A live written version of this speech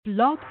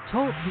Blog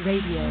Talk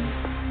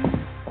Radio.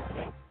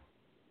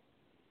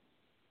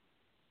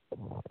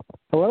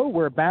 Hello,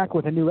 we're back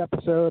with a new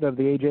episode of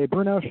the Ajay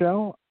Bruno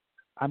Show.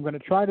 I'm going to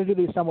try to do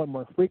these somewhat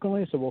more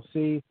frequently, so we'll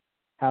see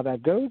how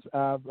that goes.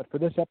 But for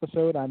this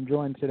episode, I'm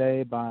joined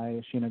today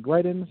by Sheena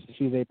Greitens.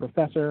 She's a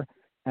professor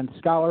and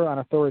scholar on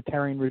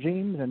authoritarian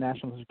regimes and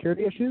national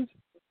security issues.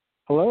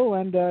 Hello,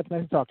 and it's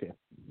nice to talk to you.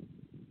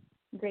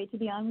 Great to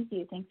be on with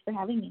you. Thanks for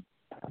having me.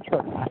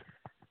 Sure.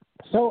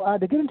 So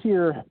to get into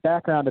your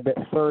background a bit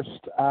first,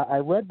 I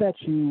read that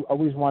you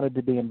always wanted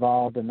to be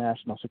involved in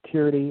national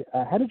security.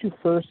 How did you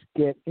first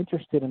get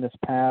interested in this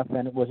path,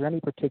 and was there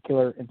any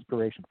particular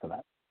inspiration for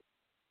that?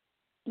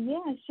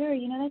 Yeah, sure.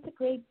 That's a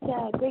great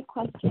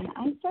question.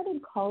 I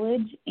started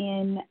college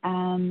in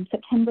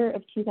September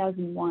of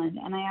 2001,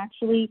 and I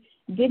actually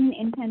didn't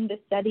intend to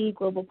study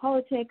global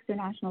politics or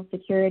national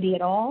security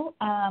at all.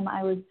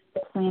 I was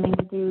planning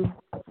to do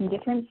some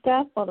different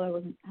stuff, although I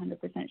wasn't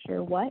 100%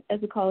 sure what,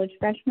 as a college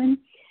freshman.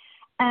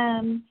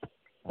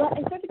 But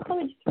I started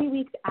college 3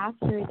 weeks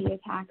after the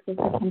attacks of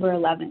September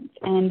 11th,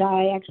 and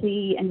I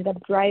actually ended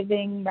up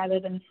driving rather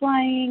than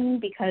flying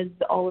because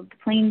all of the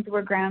planes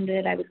were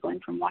grounded. I was going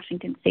from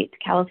Washington State to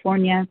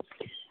California.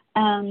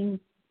 And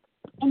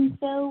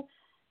so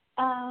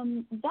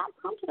that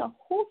prompted a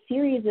whole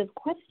series of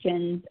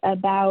questions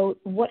about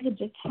what had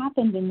just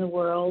happened in the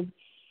world,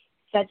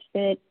 such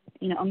that,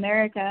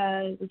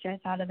 America, which I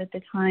thought of at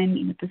the time,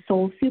 the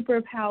sole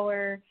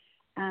superpower,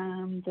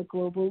 the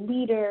global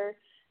leader,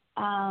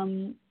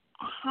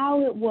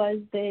 how it was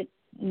that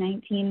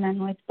 19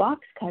 men with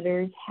box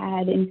cutters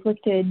had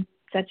inflicted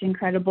such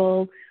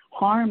incredible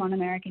harm on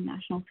American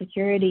national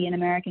security and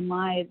American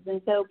lives.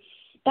 And so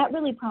that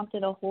really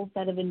prompted a whole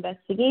set of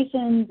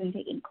investigations and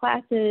taking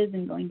classes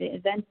and going to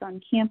events on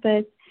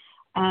campus,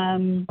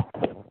 and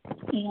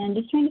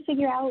just trying to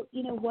figure out,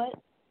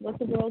 what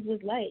the world was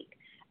like.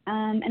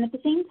 And at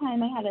the same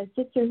time, I had a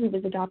sister who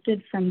was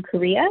adopted from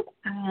Korea,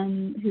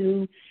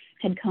 who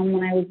had come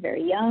when I was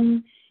very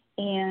young.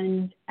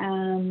 And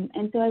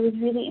so I was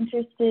really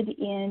interested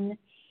in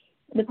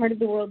the part of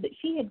the world that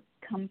she had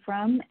come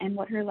from and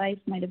what her life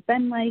might have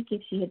been like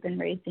if she had been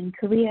raised in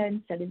Korea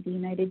instead of the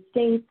United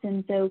States.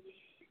 And so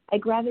I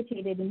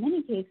gravitated in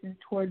many cases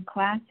toward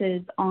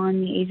classes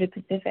on the Asia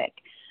Pacific.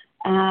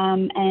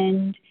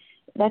 And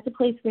that's a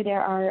place where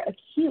there are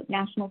acute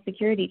national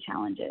security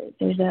challenges.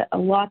 There's a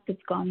lot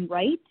that's gone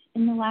right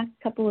in the last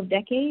couple of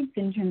decades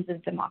in terms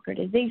of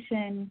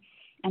democratization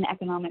and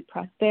economic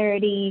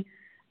prosperity.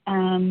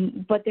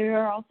 But there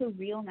are also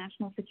real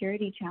national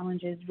security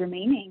challenges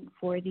remaining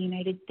for the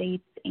United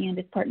States and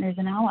its partners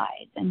and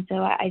allies. And so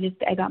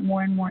I got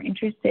more and more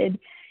interested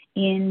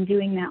in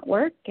doing that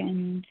work,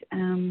 and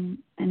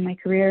my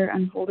career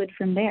unfolded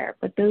from there.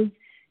 But those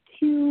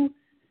two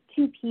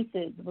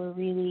pieces were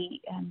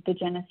really the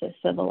genesis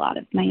of a lot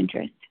of my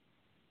interest.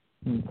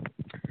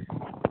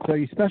 So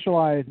you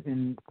specialize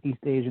in East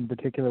Asia in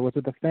particular. Was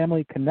it the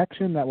family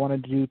connection that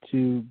wanted you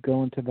to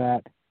go into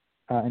that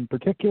in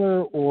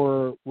particular,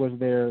 or was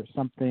there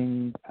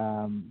something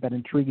that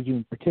intrigued you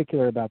in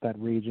particular about that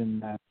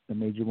region that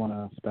made you want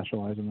to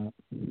specialize in that?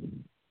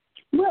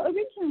 Well,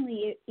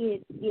 originally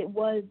it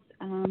was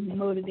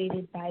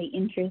motivated by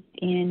interest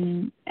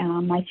in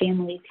my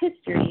family's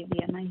history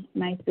via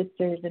my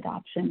sister's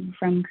adoption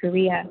from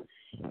Korea.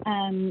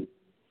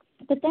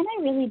 But then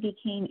I really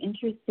became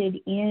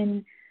interested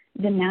in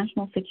the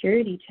national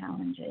security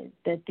challenges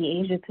that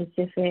the Asia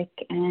Pacific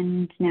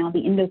and now the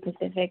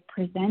Indo-Pacific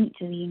present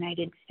to the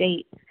United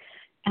States.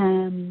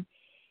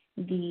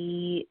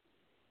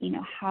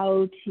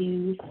 How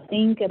to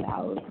think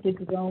about the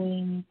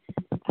growing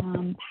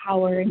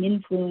power and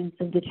influence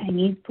of the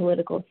Chinese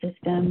political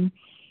system,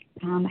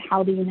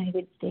 how the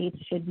United States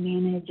should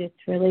manage its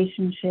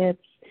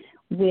relationships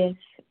with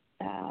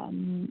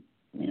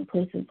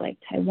places like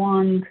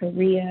Taiwan,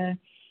 Korea,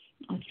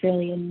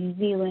 Australia, New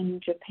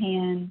Zealand,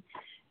 Japan,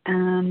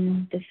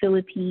 the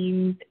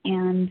Philippines,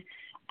 and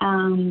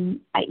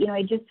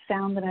I just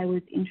found that I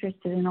was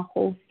interested in a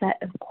whole set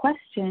of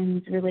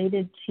questions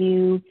related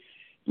to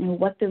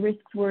what the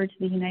risks were to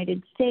the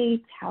United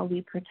States, how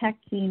we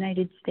protect the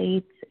United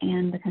States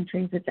and the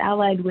countries it's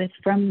allied with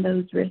from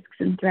those risks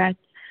and threats.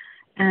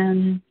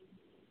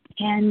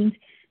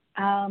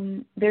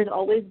 There's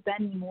always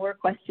been more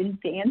questions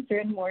to answer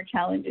and more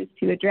challenges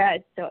to address.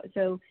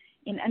 So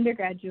in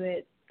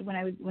undergraduate, when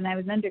I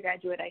was an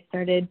undergraduate, I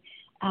started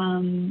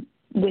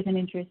with an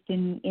interest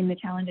in the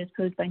challenges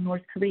posed by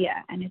North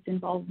Korea and its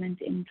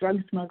involvement in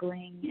drug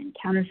smuggling and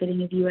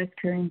counterfeiting of U.S.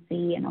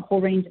 currency and a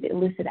whole range of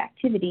illicit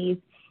activities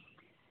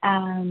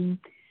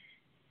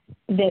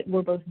that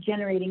were both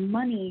generating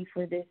money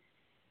for this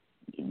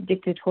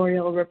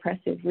dictatorial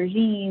repressive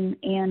regime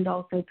and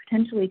also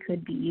potentially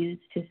could be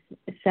used to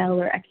sell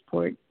or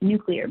export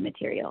nuclear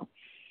material.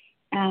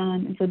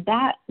 And so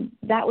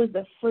that was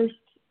the first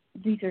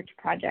research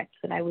project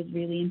that I was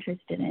really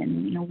interested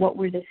in. What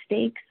were the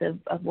stakes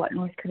of what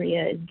North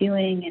Korea is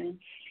doing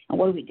and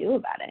what do we do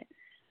about it?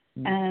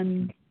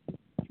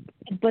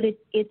 But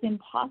it's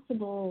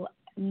impossible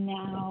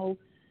now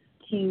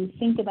to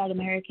think about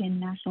American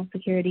national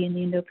security in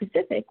the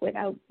Indo-Pacific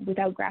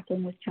without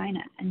grappling with China.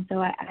 And so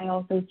I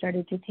also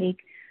started to take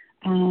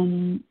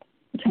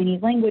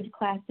Chinese language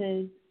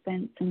classes,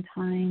 spent some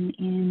time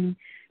in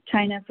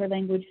China for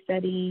language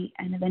study,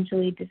 and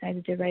eventually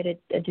decided to write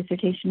a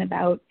dissertation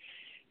about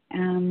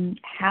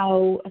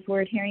how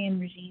authoritarian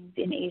regimes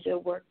in Asia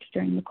worked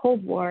during the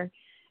Cold War,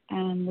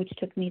 which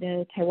took me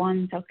to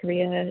Taiwan, South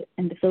Korea,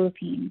 and the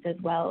Philippines, as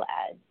well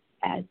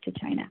as to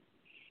China.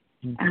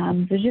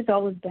 There's just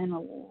always been a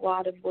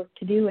lot of work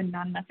to do and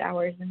not enough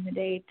hours in the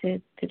day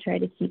to try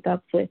to keep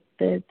up with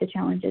the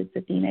challenges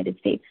that the United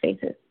States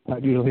faces.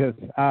 It usually is.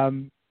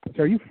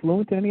 So are you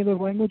fluent in any of those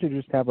languages,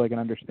 or just have like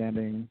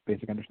an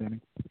basic understanding?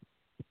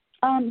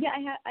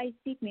 I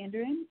speak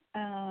Mandarin,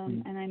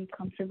 and I'm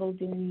comfortable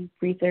doing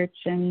research,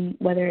 and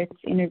whether it's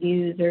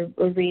interviews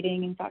or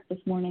reading. In fact,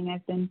 this morning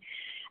I've been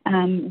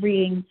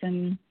reading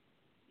some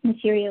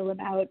material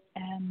about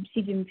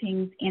Xi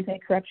Jinping's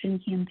anti-corruption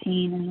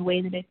campaign and the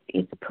way that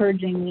it's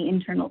purging the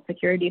internal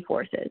security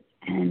forces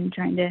and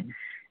trying to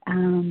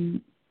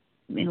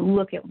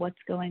look at what's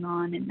going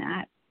on in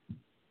that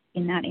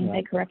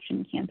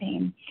anti-corruption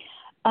campaign.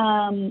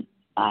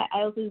 I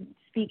also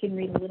speak and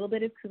read a little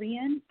bit of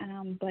Korean,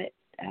 but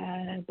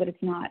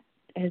it's not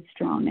as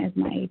strong as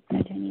my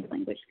Chinese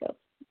language skills.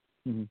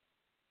 Mm-hmm.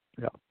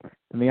 Yeah,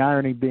 and the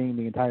irony being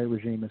the entire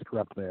regime is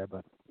corrupt there,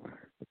 but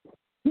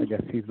I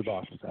guess he's the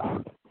boss.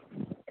 So.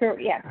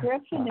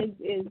 Corruption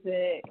is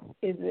a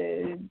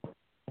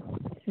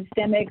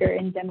systemic or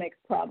endemic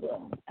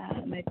problem.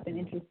 It's been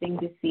interesting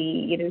to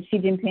see, Xi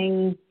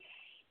Jinping's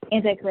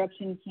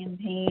anti-corruption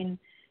campaign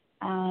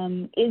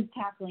is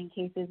tackling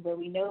cases where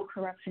we know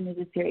corruption is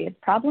a serious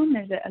problem.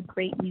 There's a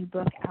great new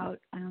book out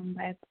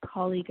by a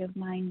colleague of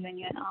mine,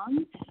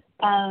 Yuan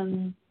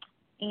Ang,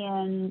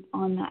 and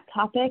on that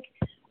topic.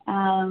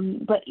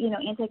 But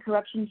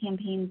anti-corruption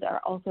campaigns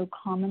are also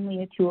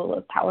commonly a tool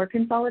of power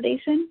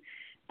consolidation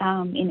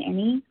in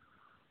any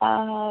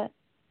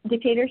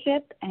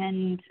dictatorship,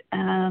 and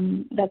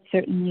that's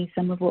certainly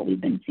some of what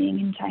we've been seeing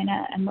in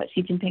China and what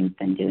Xi Jinping's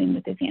been doing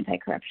with his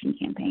anti-corruption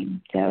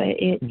campaign. So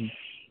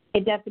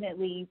it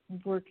definitely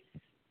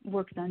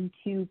works on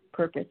two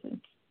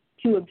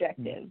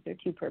objectives or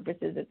two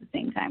purposes at the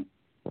same time.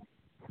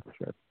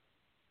 Sure.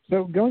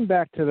 So going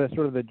back to the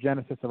sort of the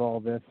genesis of all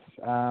this,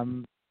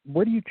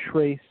 where do you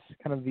trace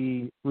kind of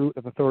the root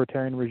of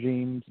authoritarian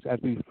regimes as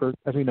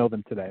we know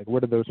them today?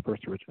 Where did those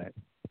first originate?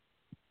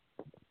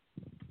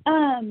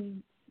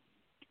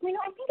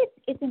 I think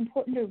it's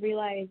important to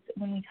realize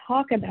when we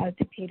talk about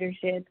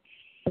dictatorship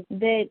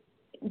that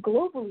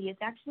globally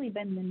it's actually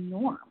been the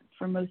norm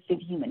for most of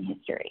human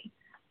history.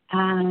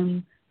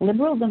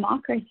 Liberal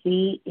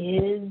democracy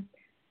is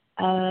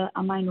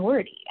a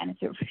minority, and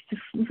it's a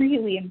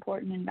really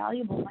important and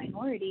valuable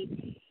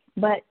minority.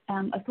 But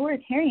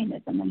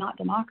authoritarianism and not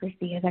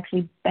democracy has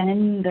actually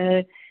been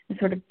the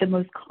sort of the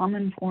most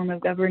common form of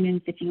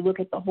governance if you look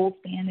at the whole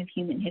span of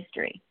human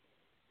history.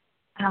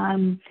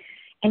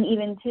 And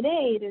even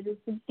today, there's a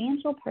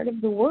substantial part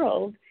of the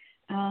world,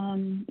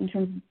 in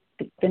terms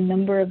of the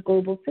number of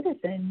global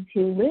citizens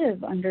who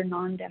live under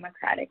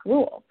non-democratic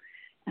rule.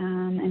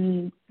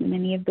 And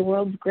many of the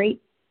world's great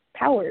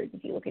powers,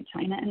 if you look at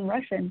China and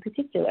Russia in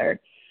particular,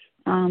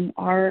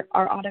 are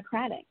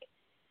autocratic.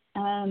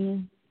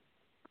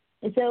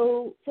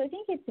 So I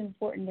think it's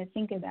important to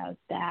think about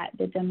that.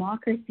 The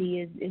democracy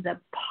is a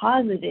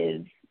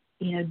positive,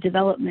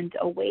 development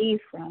away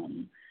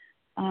from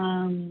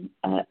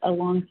a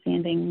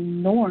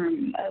longstanding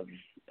norm of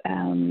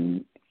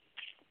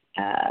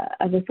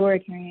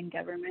authoritarian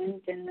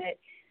government, and that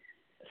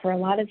for a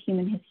lot of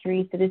human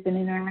history, citizen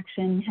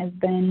interaction has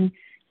been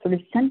sort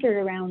of centered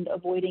around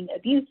avoiding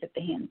abuse at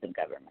the hands of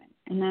government.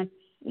 And that's,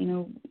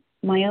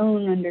 my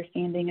own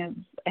understanding of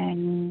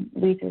and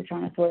research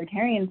on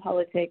authoritarian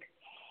politics,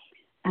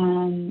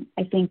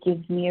 I think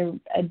gives me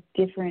a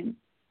different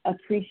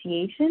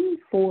appreciation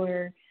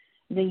for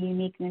the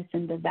uniqueness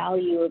and the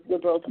value of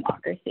liberal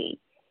democracy.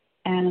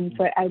 And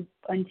so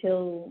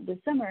until this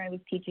summer, I was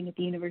teaching at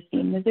the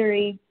University of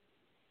Missouri,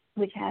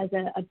 which has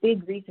a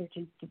big research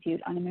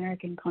institute on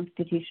American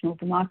constitutional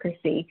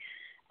democracy.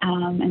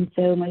 And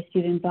so my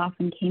students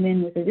often came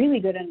in with a really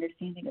good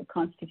understanding of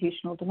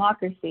constitutional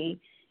democracy.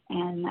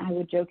 And I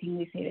would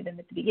jokingly say to them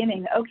at the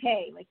beginning,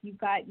 okay, like you've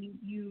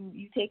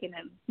taken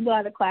a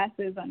lot of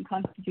classes on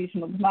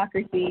constitutional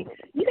democracy.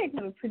 You guys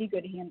have a pretty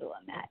good handle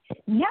on that.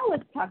 Now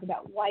let's talk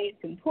about why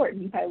it's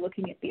important by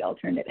looking at the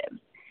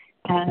alternatives.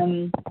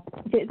 So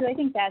I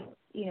think that's,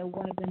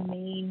 one of the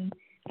main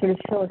sort of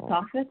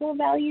philosophical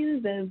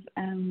values of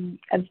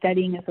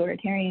studying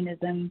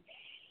authoritarianism,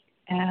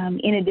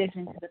 in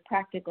addition to the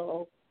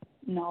practical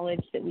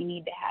knowledge that we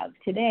need to have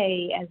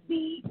today as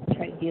we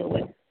try to deal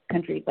with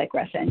countries like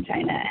Russia and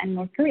China and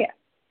North Korea.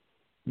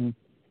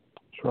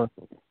 Sure.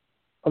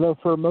 Although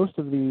for most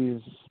of these,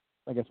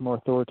 I guess, more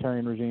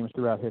authoritarian regimes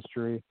throughout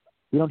history,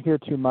 we don't hear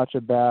too much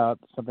about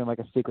something like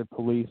a secret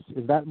police.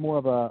 Is that more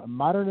of a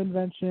modern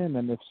invention?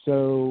 And if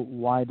so,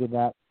 why did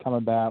that come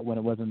about when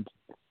it wasn't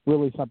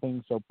really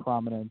something so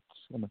prominent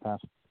in the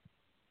past?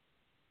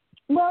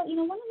 Well,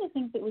 one of the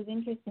things that was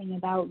interesting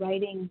about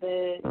writing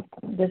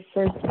the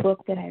first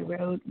book that I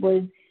wrote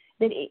was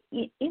that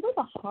it was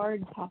a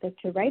hard topic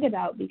to write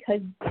about because,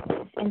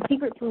 and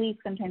secret police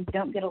sometimes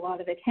don't get a lot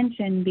of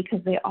attention because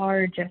they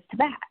are just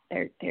that.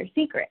 They're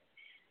secret.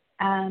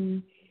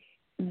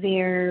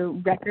 Their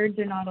records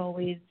are not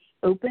always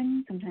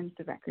open. Sometimes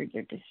the records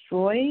are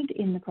destroyed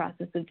in the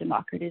process of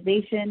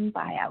democratization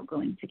by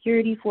outgoing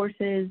security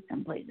forces.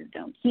 Some places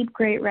don't keep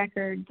great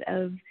records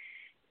of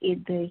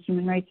the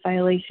human rights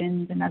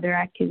violations and other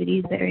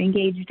activities that are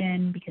engaged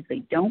in because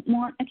they don't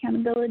want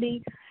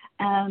accountability.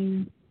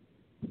 And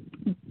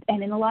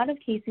in a lot of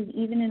cases,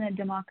 even in a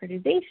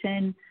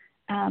democratization,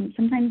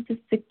 sometimes if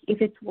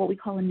it's what we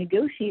call a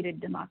negotiated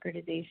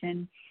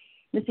democratization,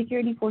 the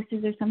security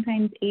forces are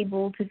sometimes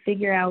able to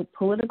figure out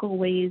political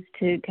ways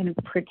to kind of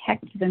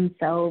protect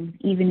themselves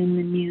even in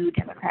the new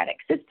democratic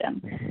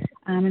system.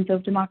 And so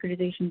if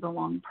democratization is a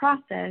long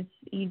process,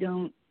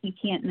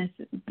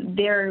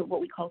 they're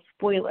what we call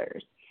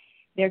spoilers.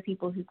 They're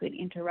people who could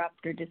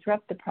interrupt or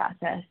disrupt the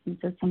process. And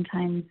so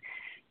sometimes,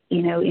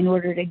 in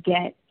order to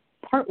get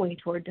partway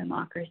toward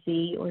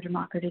democracy or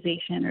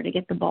democratization or to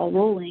get the ball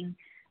rolling,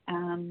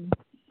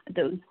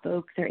 those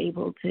folks are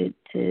able to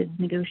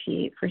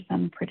negotiate for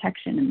some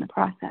protection in the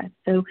process.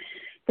 So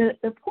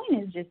the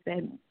point is just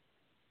that,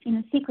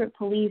 secret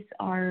police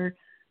are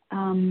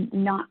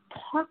not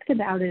talked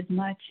about as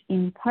much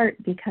in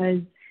part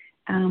because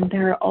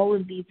there are all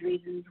of these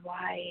reasons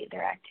why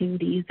their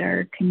activities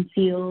are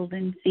concealed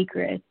and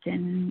secret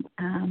and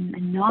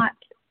not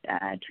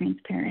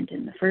transparent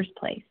in the first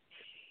place.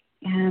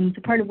 And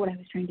so part of what I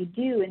was trying to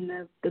do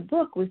in the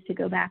book was to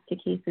go back to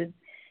cases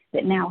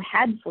that now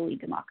had fully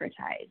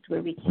democratized,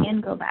 where we can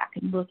go back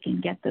and look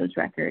and get those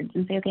records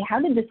and say, okay,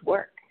 how did this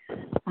work?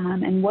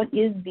 And what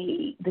is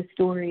the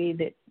story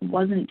that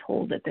wasn't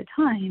told at the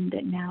time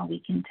that now we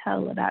can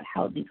tell about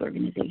how these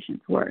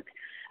organizations work?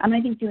 I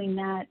think doing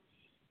that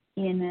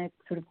in a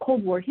sort of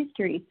Cold War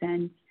history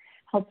sense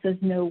helps us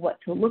know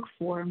what to look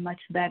for much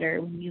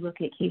better when we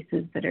look at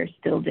cases that are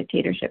still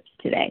dictatorships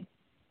today.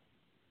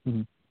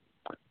 Mm-hmm.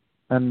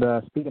 And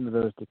speaking of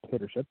those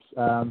dictatorships,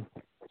 so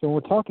when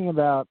we're talking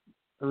about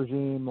a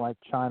regime like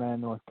China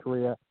and North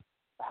Korea,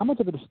 how much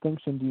of a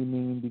distinction do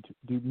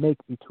you make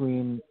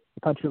between a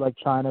country like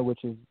China,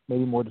 which is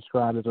maybe more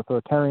described as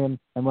authoritarian,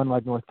 and one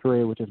like North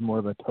Korea, which is more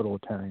of a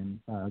totalitarian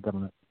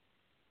government?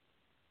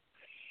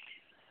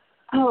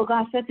 Oh,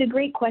 gosh, that's a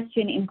great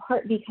question, in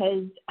part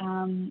because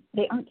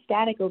they aren't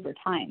static over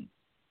time.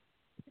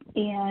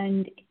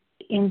 And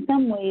in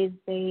some ways,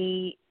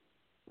 they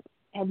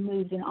have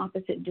moved in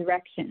opposite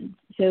directions.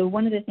 So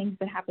one of the things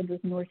that happened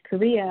with North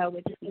Korea,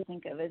 which we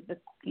think of as the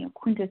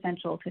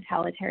quintessential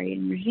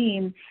totalitarian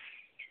regime,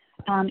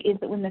 is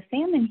that when the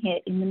famine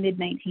hit in the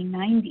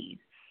mid-1990s,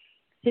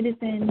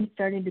 citizens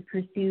started to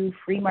pursue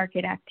free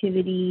market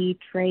activity,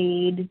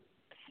 trade,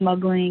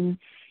 smuggling,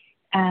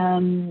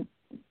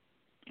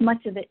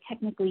 much of it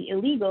technically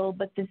illegal,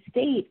 but the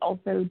state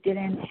also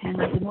didn't, and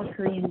the North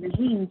Korean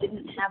regime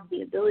didn't have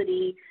the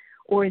ability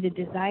or the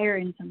desire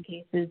in some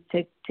cases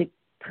to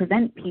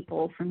prevent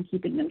people from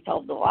keeping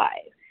themselves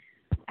alive.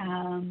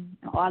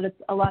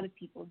 A lot of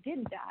people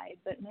did die,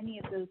 but many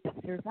of those that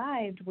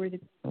survived were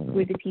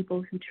the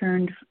people who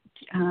turned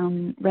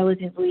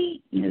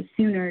relatively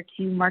sooner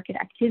to market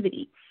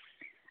activity.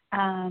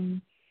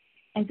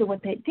 And so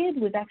what that did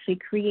was actually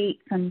create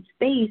some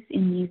space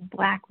in these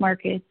black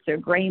markets or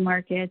gray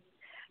markets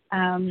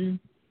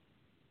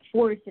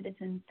for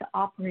citizens to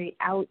operate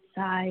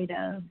outside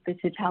of the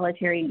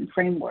totalitarian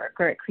framework,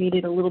 or it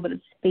created a little bit of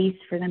space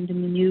for them to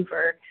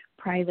maneuver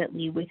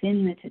privately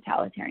within the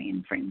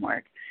totalitarian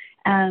framework.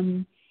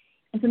 And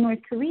so North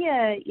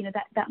Korea,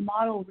 that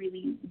model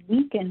really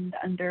weakened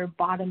under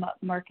bottom-up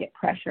market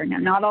pressure. Now,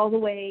 not all the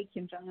way.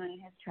 Kim Jong-un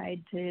has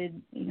tried to,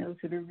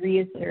 sort of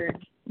reassert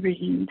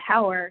regime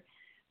power,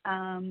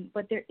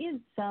 but there is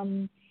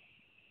some,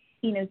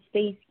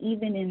 space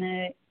even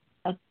in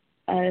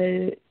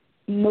a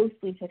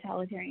mostly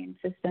totalitarian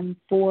system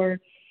for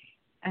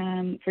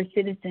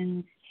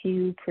citizens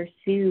to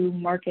pursue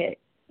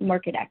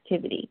market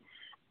activity.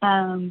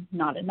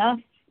 Not enough,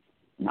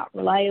 not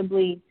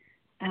reliably,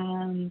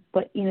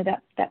 but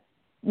that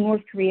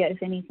North Korea,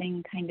 if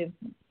anything, kind of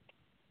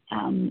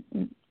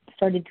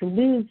started to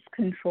lose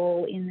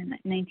control in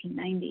the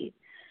 1990s.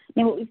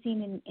 Now, what we've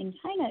seen in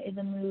China is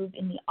a move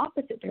in the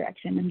opposite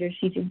direction under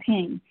Xi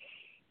Jinping,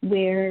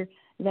 where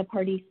the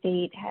party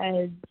state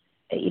has,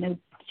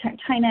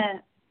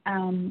 China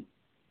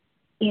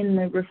in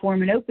the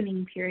reform and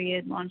opening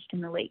period launched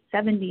in the late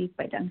 70s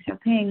by Deng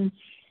Xiaoping.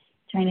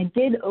 China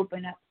did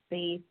open up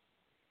space,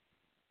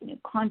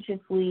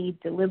 consciously,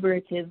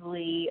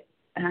 deliberatively,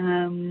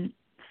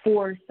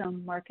 for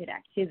some market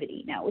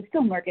activity. Now, it was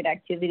still market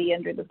activity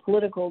under the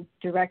political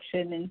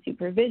direction and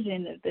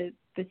supervision of the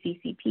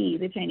CCP,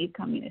 the Chinese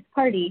Communist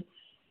Party.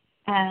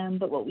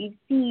 But what we've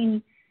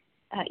seen,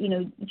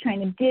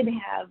 China did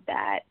have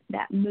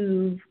that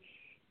move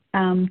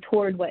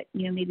toward what,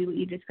 maybe what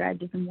you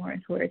described as a more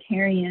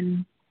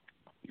authoritarian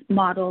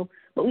model,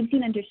 what we've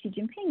seen under Xi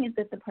Jinping is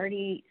that the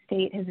party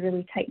state has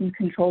really tightened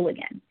control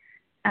again,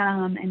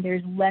 and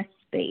there's less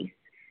space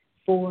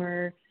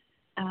for.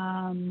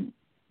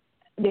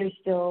 There's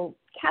still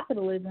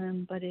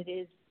capitalism, but it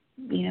is,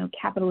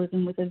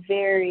 capitalism with a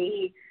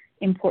very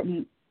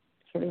important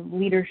sort of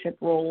leadership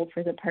role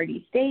for the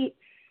party state,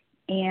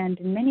 and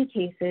in many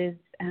cases,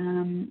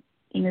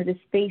 the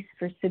space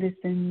for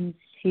citizens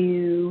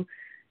to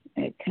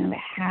kind of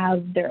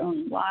have their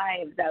own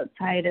lives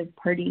outside of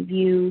party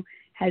view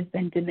has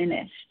been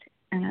diminished.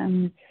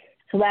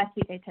 So last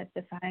week I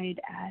testified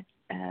at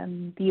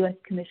the U.S.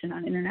 Commission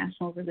on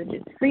International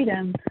Religious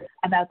Freedom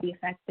about the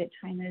effect that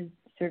China's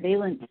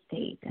surveillance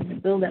state and the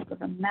buildup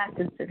of a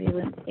massive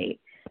surveillance state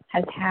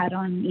has had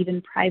on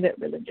even private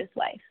religious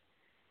life.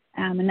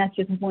 And that's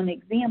just one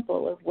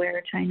example of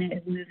where China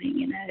is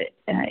moving in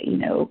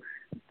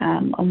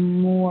a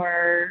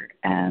more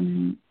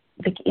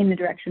in the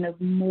direction of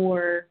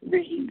more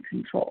regime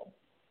control.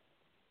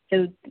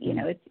 So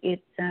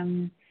it's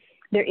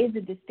there is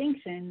a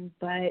distinction,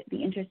 but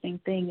the interesting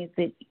thing is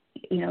that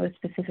a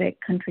specific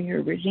country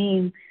or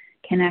regime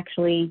can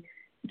actually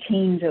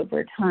change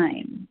over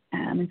time,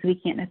 and so we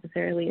can't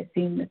necessarily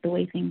assume that the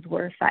way things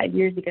were 5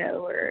 years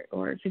ago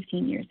or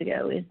 15 years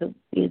ago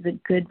is a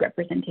good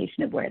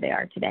representation of where they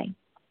are today.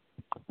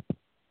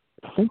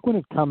 I think when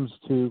it comes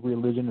to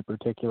religion in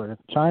particular, if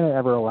China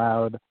ever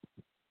allowed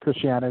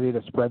Christianity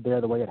to spread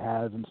there the way it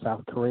has in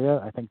South Korea,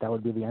 I think that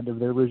would be the end of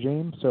their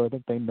regime. So I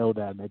think they know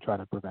that and they try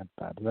to prevent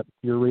that. Is that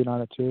your read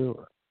on it too?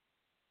 Or?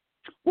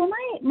 Well,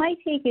 my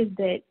take is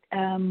that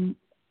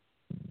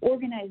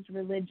organized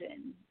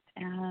religion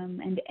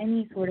and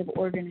any sort of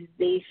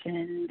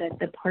organization that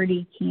the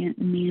party can't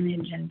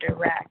manage and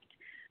direct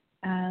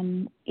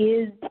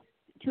is,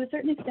 to a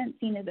certain extent,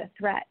 seen as a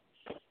threat.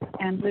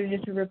 And there's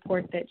just a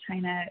report that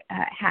China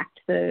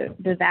hacked the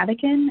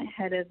Vatican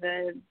ahead of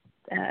a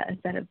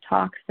set of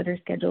talks that are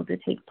scheduled to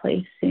take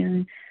place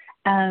soon.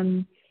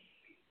 And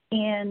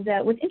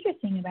what's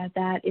interesting about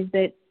that is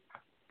that,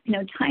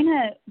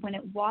 China, when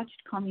it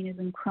watched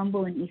communism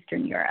crumble in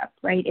Eastern Europe,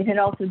 right, it had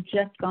also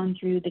just gone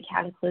through the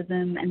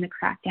cataclysm and the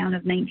crackdown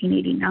of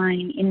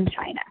 1989 in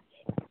China.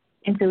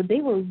 And so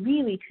they were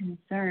really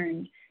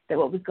concerned that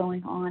what was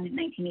going on in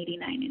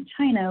 1989 in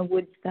China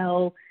would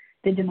spell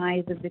the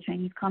demise of the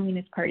Chinese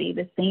Communist Party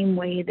the same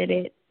way that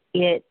it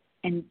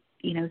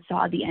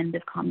saw the end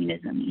of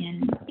communism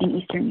in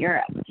Eastern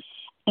Europe.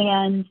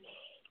 And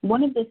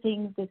one of the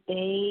things that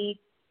they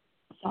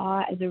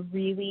saw as a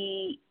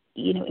really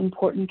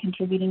important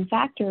contributing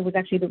factor was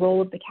actually the role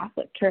of the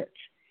Catholic Church,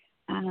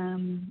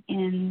 and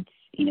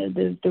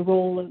the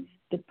role of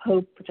the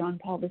Pope John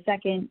Paul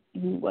II,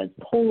 who was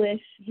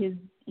Polish. His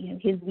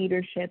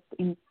leadership,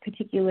 in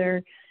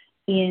particular,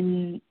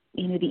 in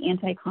the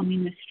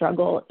anti-communist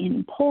struggle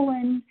in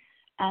Poland,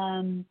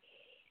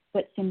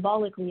 but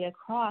symbolically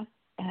across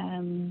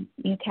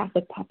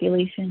Catholic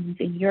populations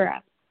in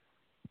Europe,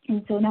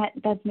 and so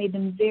that's made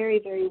them very,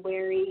 very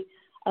wary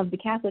of the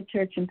Catholic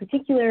Church in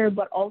particular,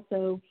 but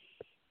also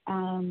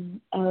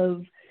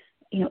of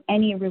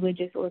any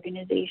religious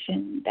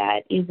organization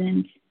that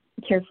isn't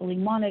carefully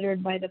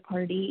monitored by the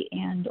party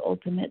and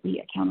ultimately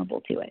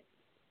accountable to it.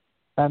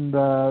 And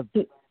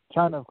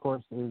China, of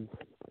course, is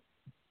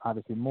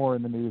obviously more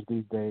in the news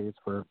these days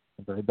for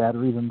very bad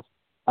reasons.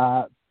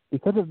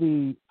 Because of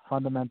the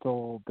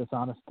fundamental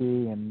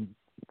dishonesty and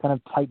kind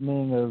of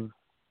tightening of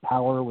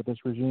power with this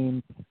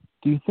regime,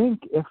 do you think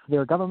if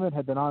their government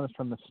had been honest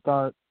from the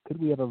start, could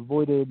we have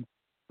avoided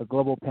a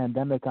global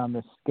pandemic on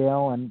this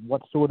scale? And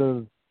what sort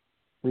of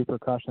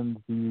repercussions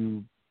do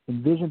you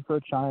envision for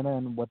China,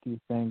 and what do you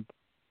think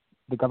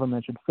the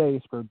government should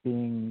face for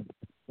being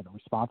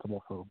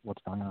responsible for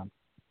what's going on?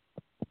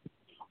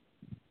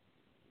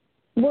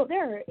 Well,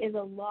 there is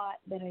a lot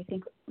that I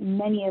think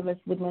many of us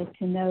would like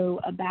to know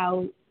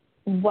about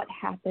what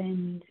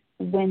happened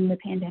when the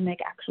pandemic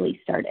actually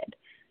started.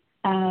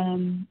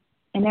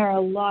 And there are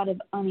a lot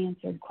of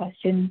unanswered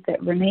questions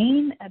that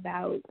remain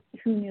about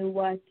who knew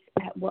what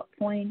at what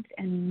point,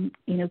 and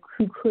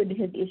who could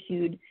have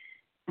issued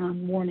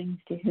warnings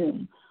to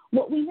whom.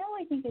 What we know,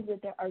 I think, is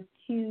that there are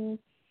two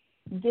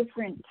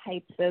different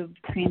types of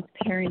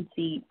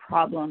transparency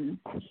problems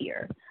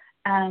here.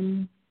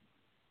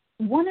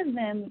 One of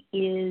them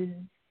is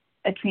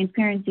a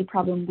transparency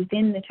problem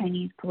within the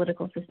Chinese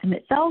political system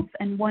itself,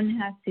 and one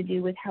has to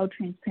do with how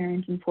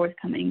transparent and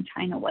forthcoming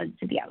China was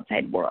to the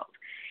outside world.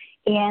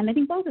 And I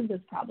think both of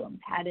those problems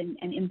had an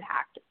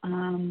impact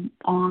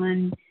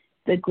on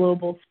the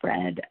global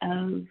spread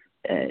of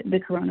the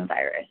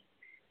coronavirus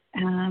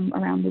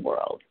around the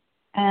world.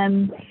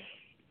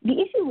 The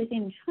issue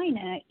within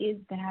China is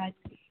that,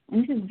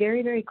 and this is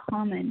very, very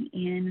common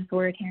in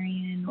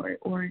authoritarian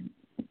or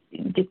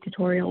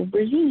dictatorial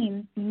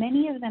regimes,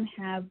 many of them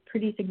have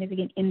pretty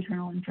significant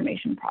internal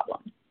information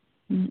problems.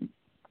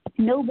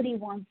 Nobody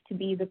wants to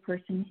be the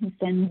person who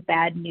sends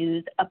bad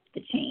news up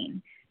the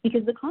chain,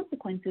 because the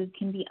consequences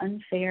can be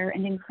unfair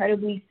and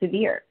incredibly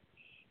severe.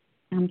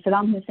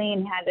 Saddam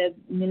Hussein had a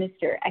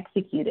minister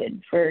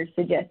executed for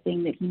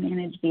suggesting that he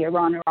managed the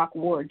Iran-Iraq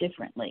war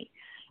differently.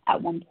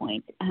 at one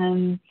point.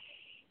 And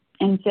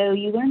so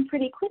you learn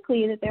pretty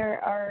quickly that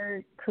there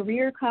are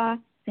career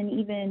costs and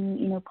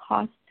even,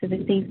 costs to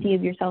the safety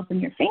of yourself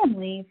and your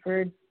family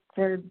for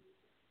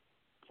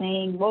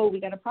saying, whoa, we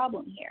got a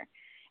problem here.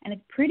 And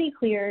it's pretty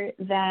clear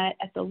that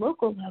at the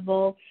local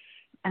level,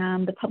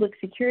 the Public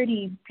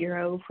Security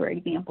Bureau, for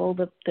example,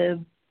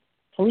 the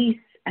police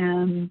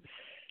in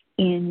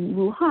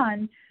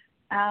Wuhan,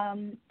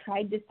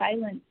 tried to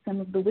silence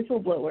some of the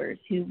whistleblowers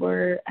who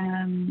were,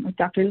 like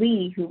Dr.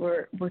 Lee, who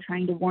were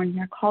trying to warn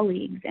their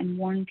colleagues and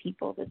warn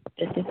people that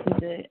this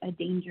was a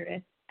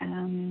dangerous,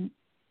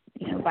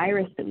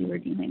 virus that we were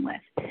dealing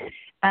with.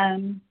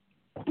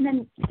 And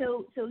then,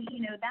 so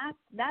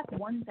that's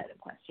one set of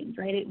questions,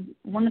 right?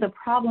 One of the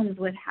problems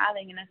with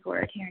having an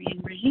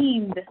authoritarian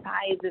regime the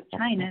size of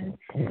China's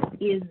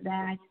is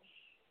that,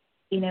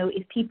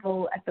 if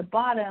people at the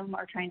bottom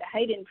are trying to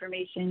hide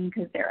information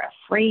because they're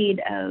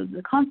afraid of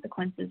the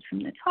consequences from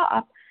the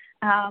top,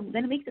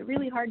 then it makes it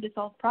really hard to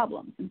solve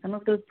problems. And some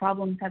of those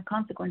problems have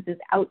consequences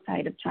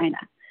outside of China.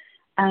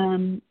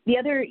 The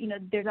other,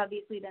 there's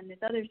obviously then this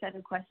other set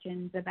of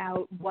questions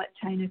about what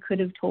China could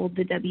have told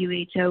the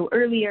WHO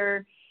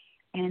earlier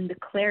and the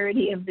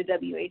clarity of the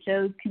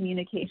WHO's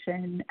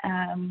communication,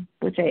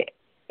 which I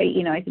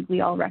think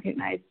we all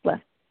recognize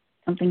left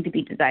something to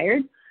be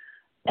desired.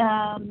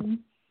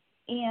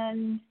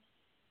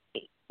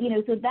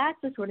 So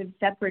that's a sort of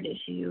separate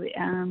issue,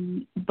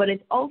 but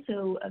it's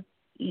also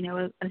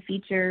a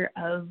feature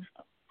of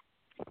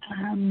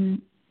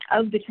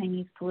the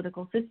Chinese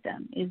political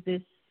system is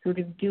this sort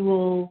of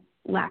dual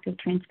lack of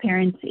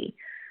transparency.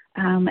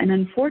 And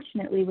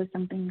unfortunately, with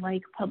something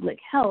like public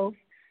health,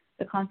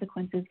 the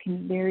consequences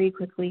can very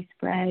quickly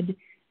spread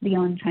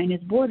beyond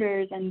China's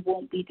borders and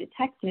won't be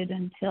detected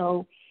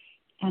until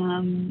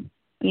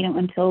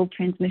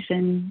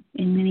transmission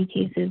in many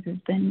cases has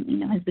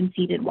been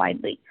seeded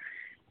widely.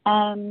 So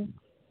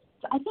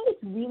I think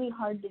it's really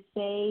hard to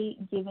say,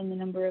 given the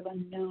number of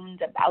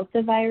unknowns about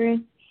the virus,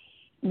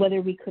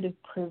 whether we could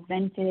have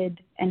prevented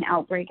an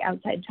outbreak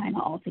outside China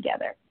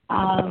altogether.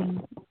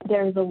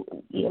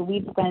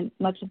 We've spent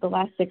much of the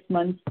last 6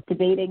 months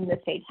debating the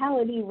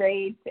fatality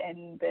rate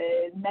and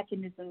the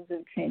mechanisms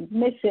of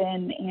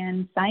transmission,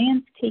 and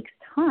science takes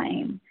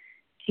time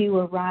to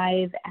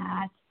arrive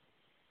at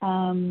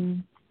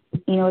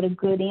a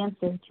good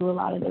answer to a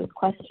lot of those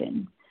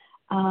questions.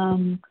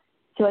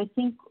 So I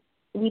think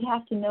we'd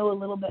have to know a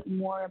little bit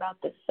more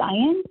about the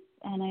science,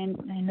 and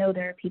I know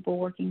there are people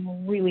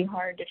working really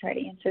hard to try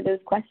to answer those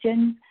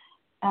questions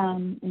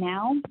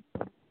now.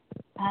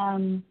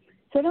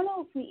 So I don't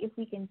know if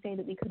we can say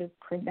that we could have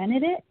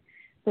prevented it,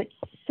 but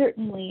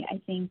certainly I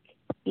think,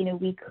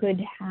 we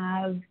could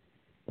have,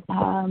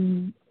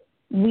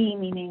 we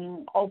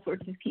meaning all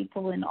sorts of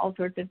people in all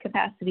sorts of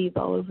capacities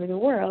all over the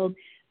world,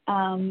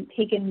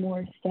 taken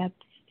more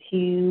steps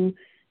to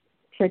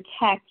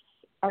protect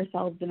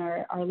ourselves and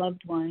our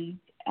loved ones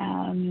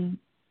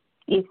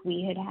if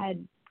we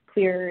had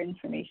clearer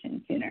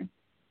information sooner.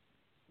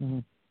 Mm-hmm.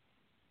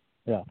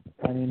 Yeah.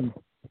 I mean,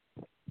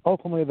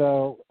 ultimately,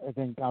 though, I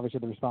think obviously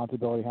the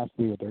responsibility has to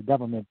be with their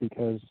government,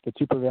 because the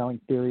two prevailing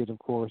theories, of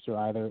course, are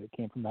either it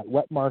came from that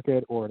wet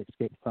market or it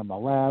escaped from a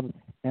lab.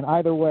 And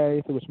either way,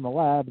 if it was from a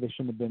lab, they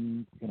shouldn't have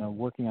been,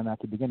 working on that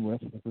to begin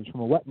with. If it was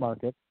from a wet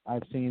market,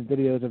 I've seen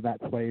videos of that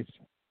place.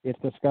 It's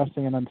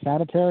disgusting and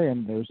unsanitary,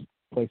 and those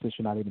places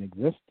should not even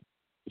exist.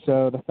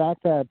 So the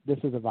fact that this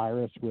is a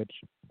virus which,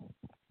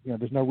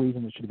 there's no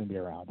reason it should even be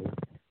around is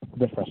a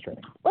bit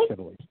frustrating, to say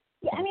the least.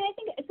 Yeah, I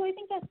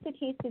think that's the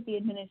case that the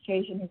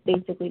administration has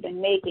basically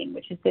been making,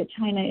 which is that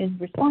China is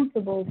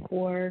responsible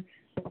for,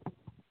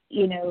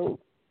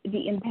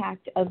 the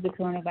impact of the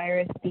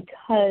coronavirus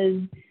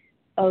because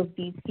of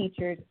these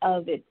features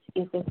of its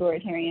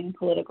authoritarian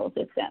political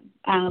system.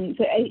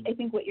 So I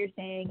think what you're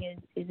saying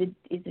is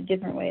a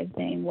different way of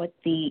saying what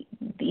the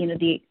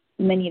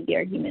many of the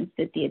arguments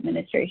that the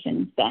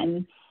administration's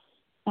been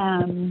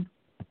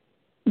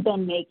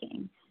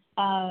making.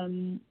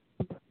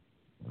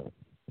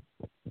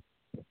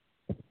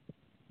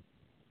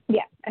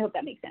 Yeah, I hope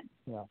that makes sense.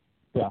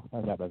 Yeah,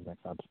 that does make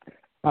sense.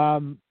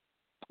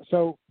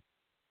 So,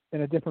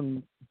 in a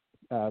different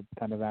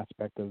kind of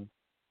aspect of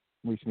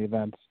recent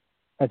events,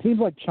 it seems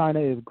like China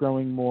is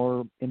growing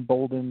more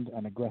emboldened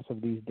and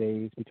aggressive these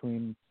days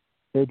between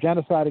their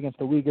genocide against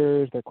the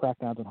Uyghurs, their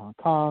crackdowns in Hong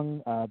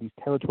Kong, these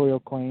territorial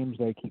claims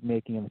they keep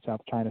making in the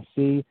South China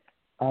Sea.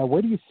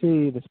 Where do you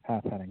see this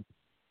path heading?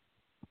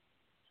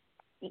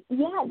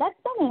 Yeah, that's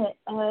been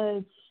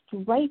a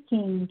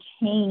striking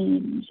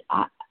change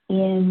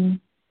in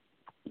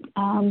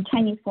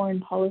Chinese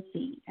foreign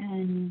policy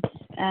and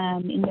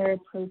in their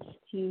approach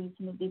to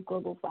some of these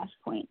global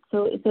flashpoints.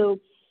 So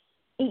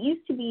it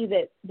used to be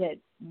that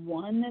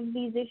one of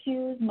these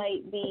issues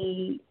might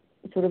be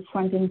sort of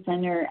front and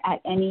center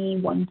at any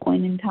one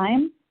point in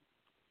time,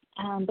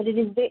 but it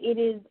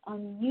is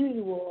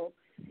unusual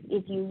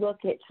if you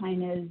look at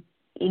China's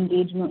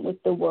engagement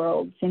with the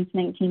world since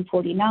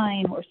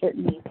 1949, or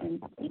certainly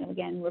since,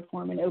 again,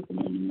 reform and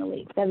opening in the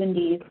late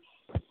 70s.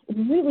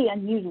 It's really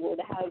unusual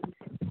to have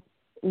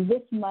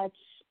this much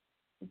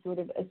sort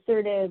of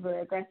assertive or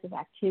aggressive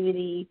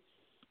activity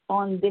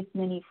on this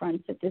many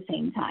fronts at the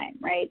same time,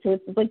 right? So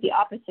it's like the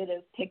opposite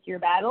of pick your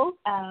battle.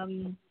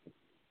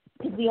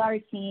 Because we are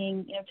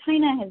seeing,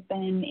 China has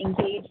been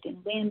engaged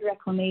in land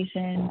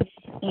reclamation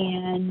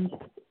and,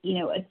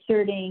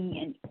 asserting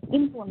and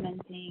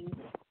implementing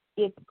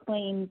its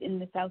claims in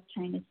the South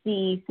China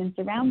Sea since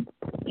around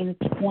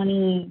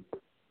 2012,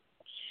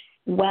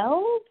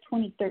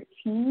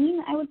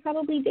 2013, I would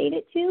probably date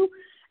it to.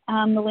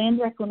 The land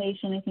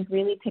reclamation, I think,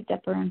 really picked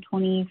up around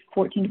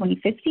 2014,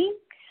 2015,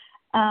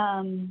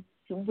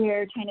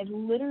 where China's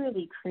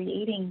literally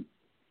creating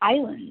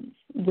islands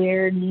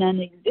where none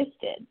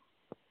existed,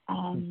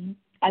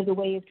 as a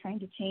way of trying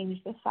to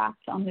change the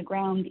facts on the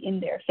ground in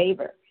their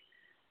favor.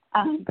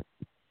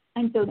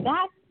 And so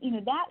that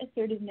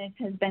assertiveness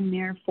has been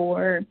there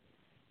for,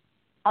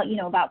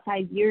 about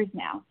 5 years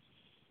now.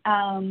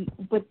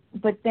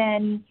 But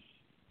then,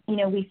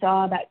 we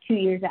saw about 2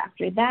 years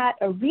after that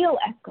a real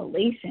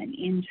escalation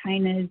in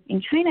China.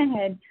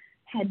 China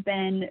had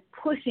been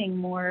pushing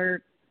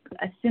more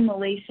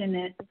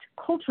assimilationist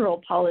cultural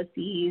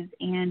policies,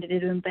 and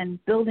it had been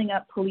building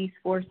up police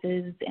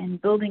forces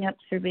and building up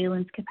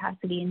surveillance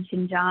capacity in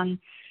Xinjiang,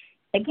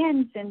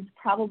 again, since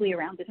probably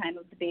around the time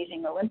of the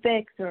Beijing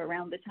Olympics or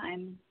around the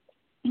time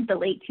in the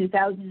late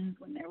 2000s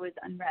when there was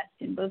unrest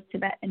in both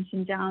Tibet and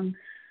Xinjiang,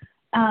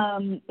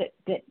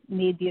 that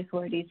made the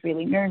authorities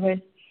really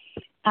nervous.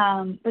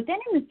 But then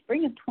in the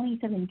spring of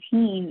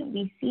 2017,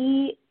 we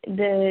see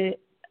the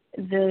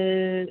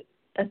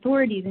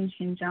authorities in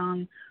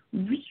Xinjiang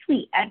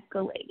really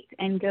escalate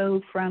and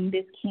go from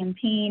this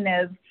campaign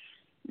of,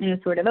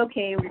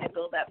 okay, we're going to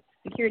build up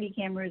security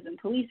cameras and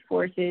police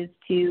forces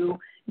to,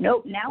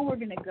 nope, now we're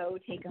going to go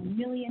take 1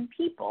 million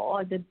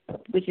people,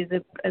 which is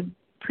a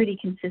pretty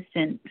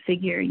consistent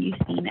figure you've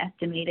seen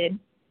estimated,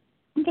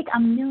 and take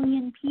 1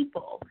 million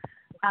people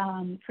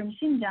from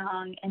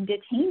Xinjiang and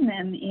detain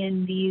them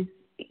in these,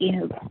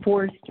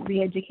 forced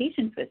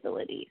re-education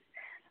facilities,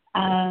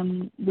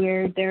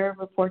 where there are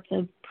reports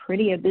of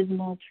pretty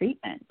abysmal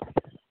treatment.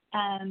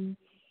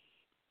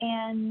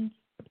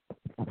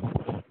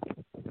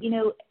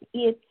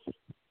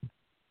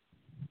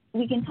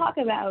 We can talk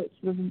about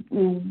sort of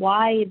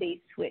why they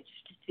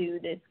switched to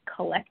this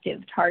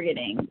collective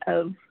targeting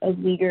of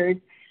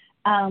Uyghurs.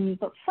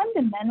 But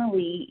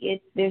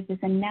fundamentally, there's this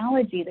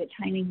analogy that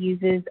China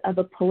uses of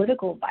a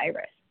political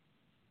virus.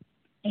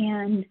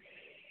 And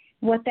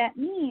what that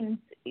means,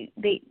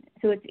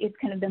 it's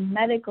kind of the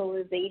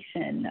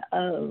medicalization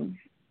of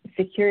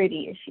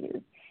security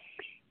issues.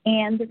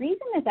 And the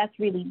reason that that's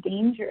really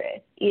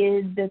dangerous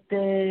is that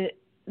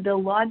the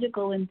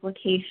logical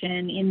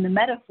implication in the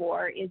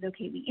metaphor is,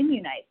 okay, we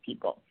immunize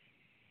people.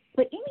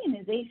 But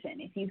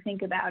immunization, if you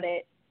think about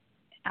it,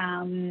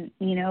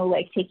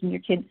 like taking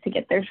your kids to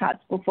get their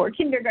shots before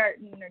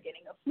kindergarten or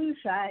getting a flu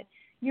shot,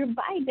 you're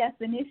by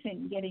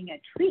definition getting a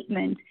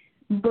treatment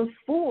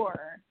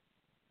before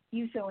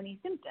you show any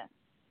symptoms.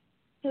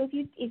 So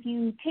if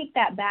you take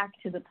that back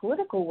to the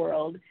political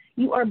world,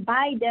 you are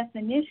by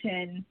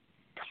definition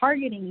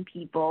targeting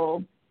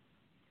people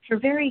for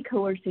very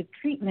coercive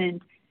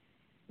treatment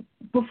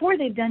before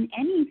they've done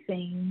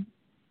anything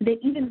that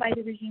even by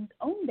the regime's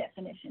own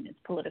definition is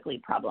politically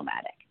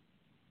problematic.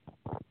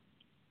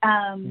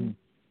 And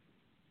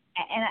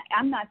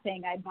I'm not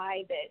saying I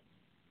buy that,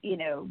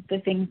 the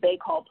things they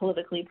call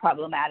politically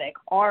problematic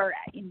are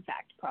in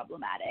fact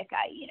problematic.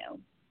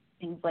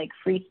 Things like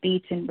free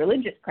speech and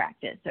religious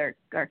practice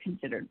are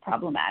considered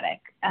problematic.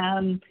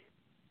 And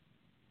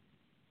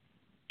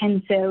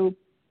so,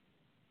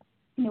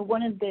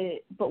 one of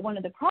the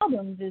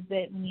problems is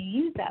that when you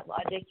use that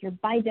logic, you're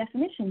by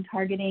definition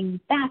targeting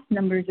vast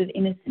numbers of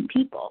innocent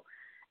people.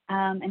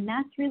 And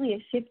that's really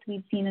a shift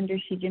we've seen under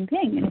Xi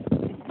Jinping. And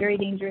it's very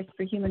dangerous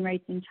for human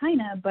rights in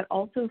China, but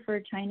also for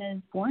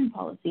China's foreign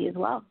policy as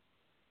well.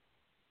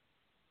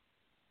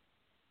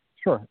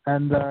 Sure.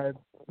 And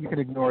you can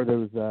ignore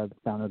those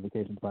sound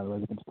notifications, by the way.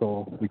 You can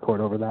still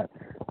record over that.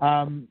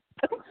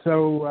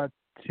 So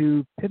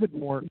to pivot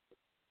more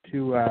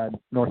to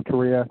North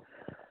Korea,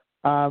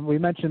 we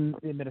mentioned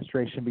the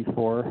administration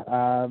before.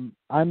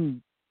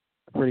 I'm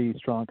a pretty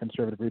strong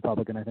conservative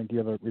Republican. I think you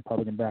have a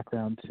Republican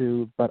background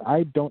too. But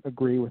I don't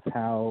agree with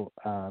how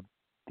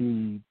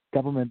the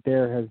government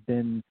there has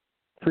been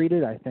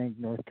treated. I think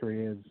North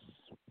Korea is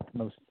the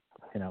most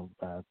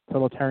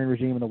totalitarian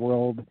regime in the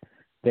world.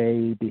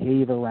 They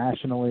behave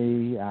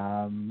irrationally.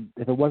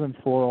 If it wasn't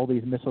for all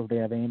these missiles they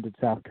have aimed at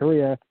South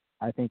Korea,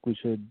 I think we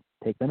should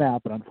take them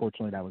out. But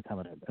unfortunately, that would come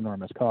at an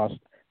enormous cost.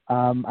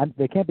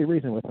 They can't be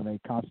reasoned with, and they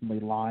constantly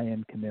lie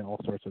and commit all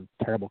sorts of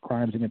terrible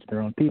crimes against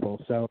their own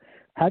people. So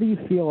how do you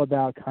feel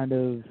about kind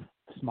of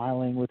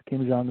smiling with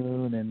Kim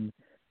Jong-un and,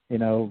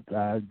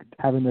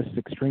 having this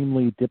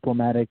extremely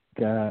diplomatic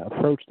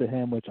approach to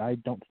him, which I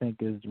don't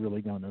think is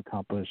really going to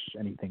accomplish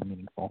anything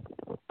meaningful?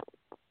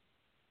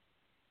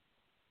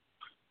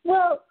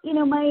 Well,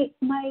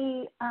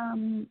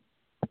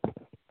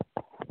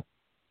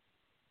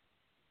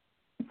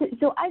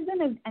 so I've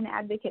been an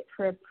advocate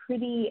for a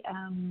pretty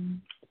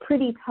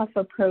pretty tough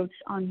approach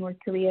on North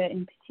Korea,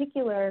 in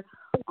particular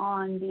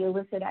on the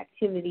illicit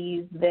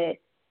activities that,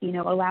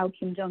 allow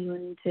Kim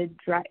Jong-un to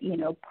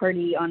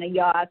party on a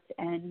yacht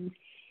and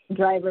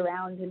drive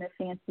around in a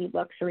fancy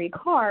luxury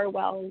car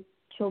while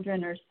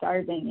children are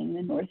starving in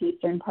the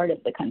northeastern part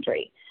of the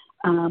country,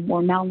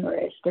 or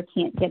malnourished or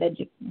can't get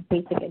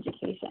basic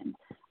education.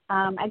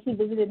 I actually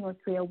visited North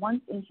Korea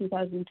once in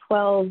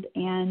 2012,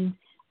 and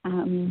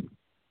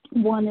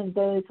one of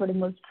the sort of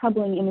most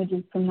troubling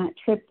images from that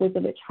trip was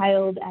of a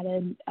child at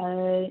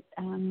a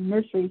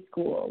nursery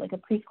school, like a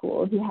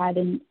preschool, who had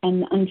an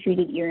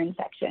untreated ear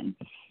infection,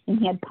 and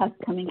he had pus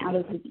coming out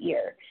of his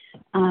ear.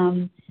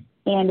 And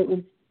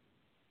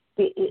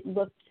it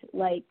looked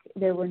like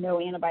there were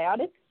no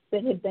antibiotics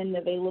that had been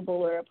available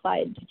or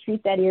applied to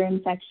treat that ear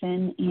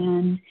infection.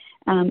 And,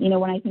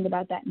 when I think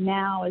about that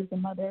now as the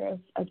mother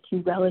of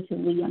two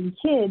relatively young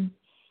kids,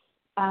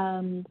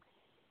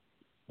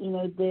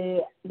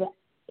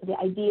 the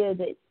idea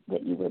that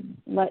you would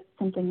let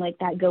something like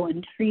that go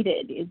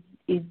untreated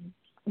is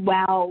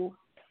while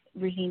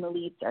regime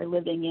elites are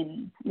living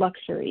in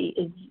luxury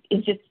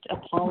is just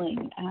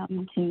appalling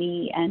to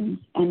me and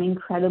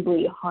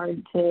incredibly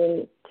hard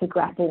to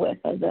grapple with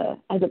as a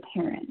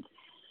parent.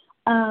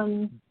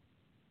 And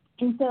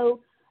so,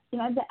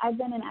 I've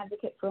been an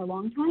advocate for a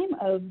long time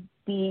of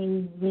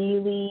being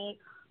really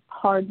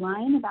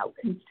hardline about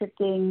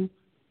constricting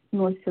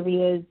North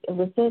Korea's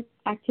illicit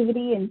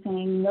activity and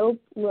saying,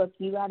 nope, look,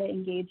 you got to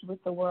engage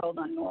with the world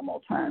on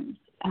normal terms.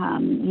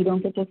 You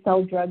don't get to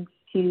sell drugs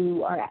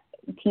to our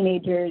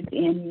teenagers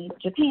in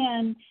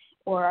Japan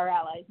or our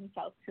allies in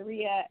South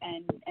Korea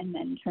and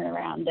then turn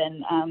around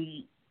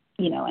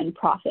and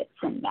profit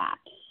from that.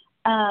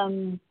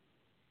 I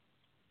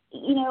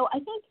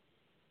think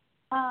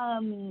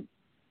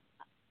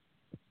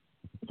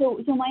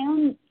so my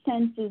own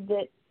sense is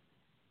that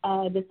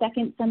the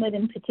second summit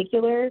in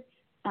particular,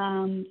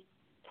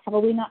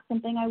 probably not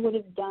something I would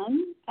have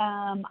done.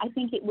 I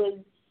think it was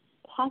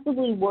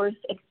possibly worth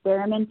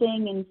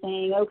experimenting and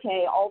saying,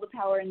 okay, all the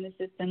power in the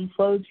system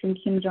flows from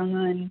Kim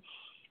Jong-un.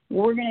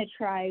 We're going to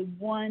try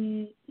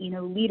one,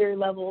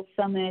 leader-level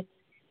summit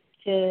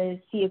to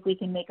see if we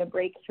can make a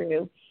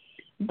breakthrough.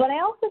 But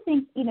I also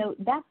think,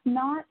 that's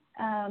not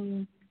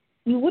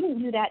you wouldn't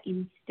do that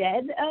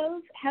instead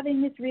of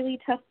having this really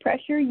tough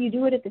pressure. You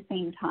do it at the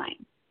same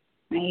time,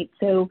 right?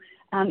 So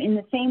in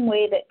the same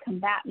way that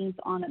combatants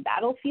on a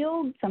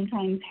battlefield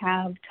sometimes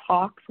have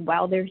talks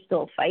while they're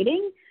still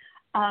fighting,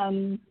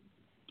 I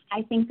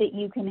think that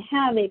you can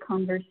have a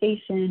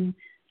conversation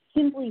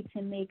simply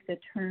to make the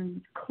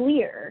terms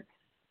clear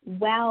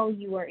while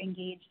you are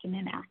engaged in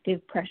an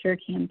active pressure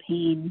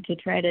campaign to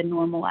try to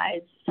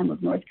normalize some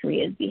of North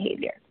Korea's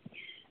behavior.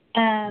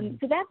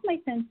 So that's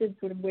my sense of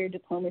sort of where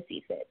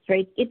diplomacy fits,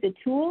 right? It's a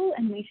tool,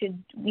 and we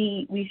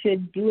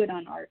should do it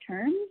on our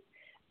terms.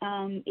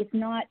 It's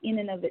not in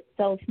and of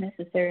itself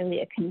necessarily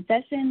a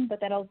concession,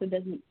 but that also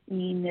doesn't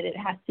mean that it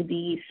has to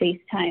be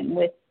FaceTime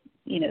with,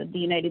 the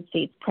United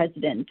States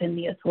president and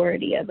the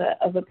authority of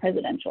a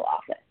presidential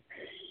office.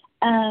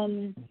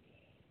 And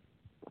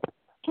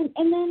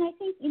then I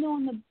think,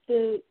 on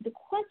the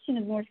question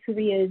of North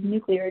Korea's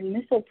nuclear and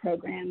missile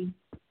program,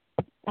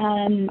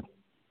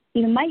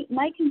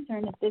 my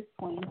concern at this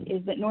point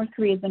is that North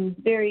Korea has been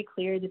very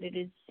clear that it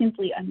is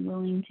simply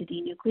unwilling to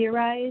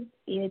denuclearize.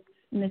 Its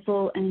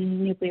missile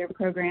and nuclear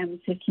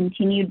programs have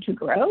continued to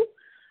grow.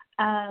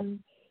 And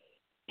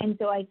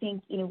so I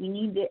think, we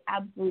need to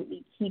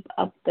absolutely keep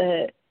up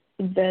the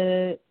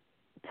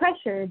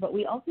pressure, but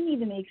we also need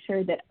to make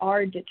sure that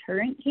our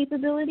deterrent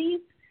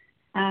capabilities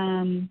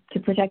to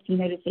protect the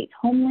United States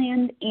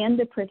homeland and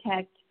to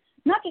protect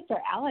not just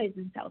our allies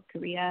in South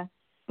Korea,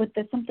 but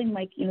the something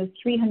like,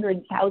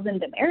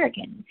 300,000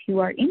 Americans who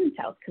are in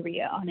South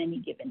Korea on any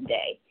given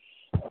day.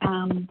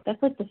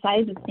 That's like the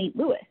size of St.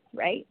 Louis,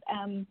 right?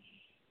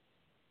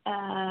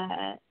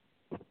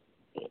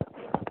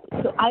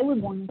 So I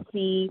would want to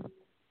see,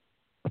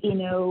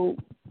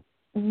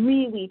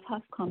 really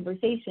tough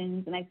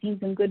conversations, and I've seen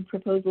some good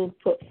proposals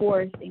put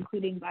forth,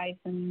 including by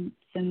some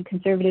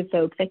conservative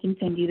folks. I can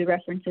send you the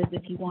references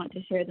if you want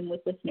to share them with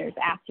listeners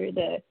after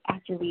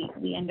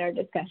we end our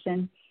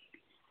discussion.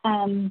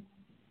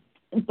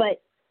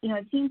 But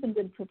I've seen some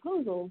good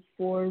proposals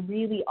for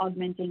really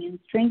augmenting and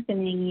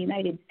strengthening the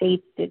United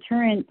States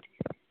deterrent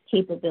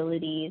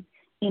capabilities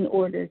in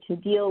order to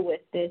deal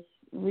with this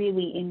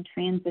really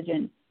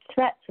intransigent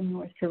threat from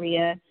North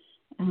Korea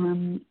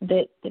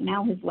that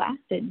now has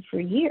lasted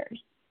for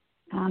years.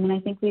 And I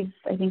think we've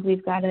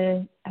got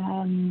to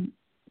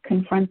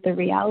confront the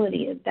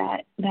reality of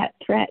that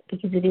threat,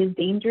 because it is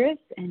dangerous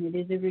and it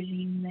is a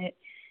regime that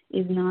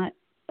is not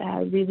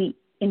really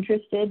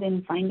interested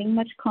in finding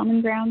much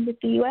common ground with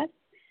the U.S.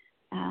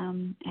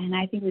 And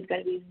I think we've got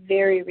to be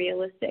very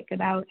realistic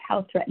about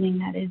how threatening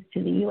that is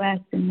to the U.S.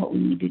 and what we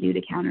need to do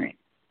to counter it.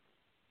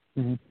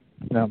 Mm-hmm.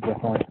 No,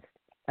 definitely.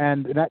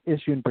 And that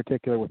issue in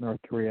particular with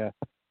North Korea,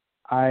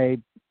 I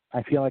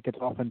feel like it's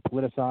often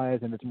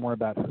politicized and it's more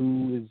about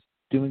who is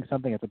doing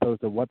something as opposed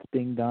to what's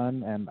being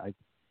done. And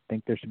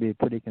think there should be a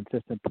pretty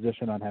consistent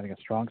position on having a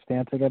strong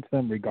stance against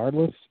them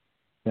regardless.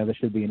 This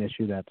should be an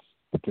issue that's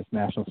just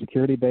national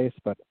security based,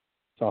 but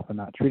it's often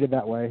not treated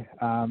that way.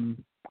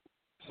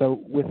 So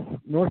with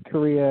North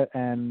Korea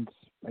and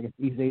I guess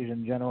East Asia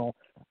in general,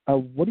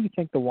 what do you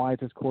think the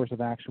wisest course of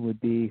action would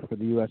be for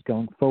the U.S.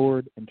 going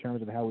forward in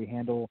terms of how we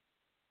handle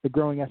the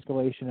growing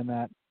escalation in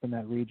that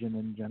region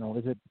in general?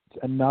 Is it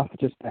enough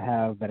just to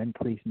have that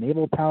increased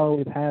naval power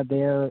we've had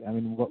there? I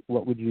mean,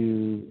 what would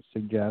you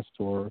suggest,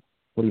 or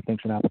what do you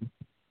think should happen?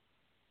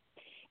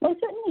 Well, I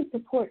certainly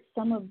support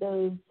some of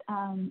those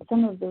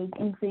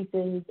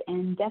increases,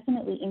 and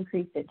definitely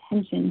increased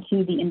attention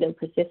to the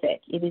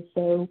Indo-Pacific. It is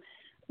so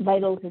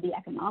vital to the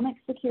economic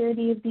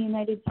security of the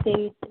United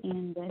States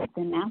and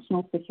the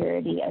national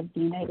security of the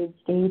United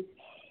States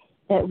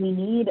that we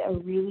need a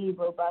really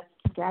robust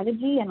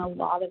strategy and a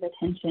lot of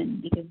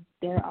attention, because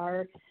there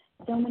are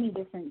so many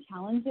different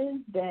challenges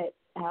that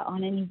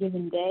on any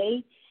given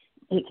day,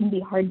 it can be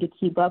hard to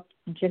keep up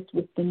just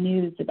with the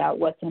news about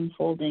what's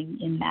unfolding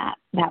in that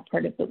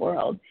part of the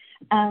world.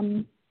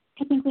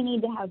 I think we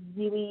need to have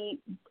really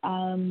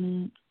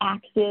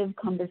active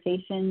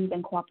conversations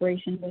and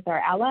cooperation with our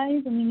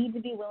allies, and we need to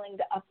be willing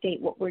to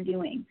update what we're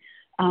doing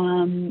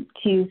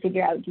to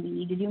figure out, do we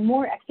need to do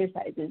more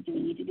exercises? Do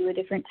we need to do a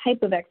different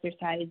type of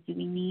exercise? Do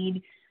we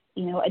need,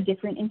 a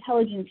different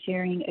intelligence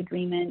sharing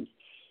agreement?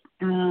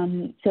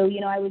 So,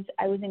 I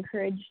was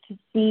encouraged to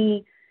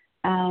see,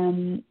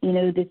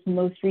 this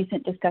most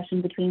recent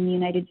discussion between the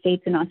United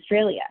States and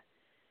Australia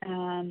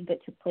that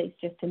took place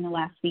just in the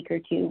last week or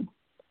two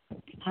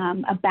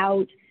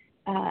about,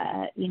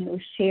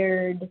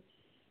 shared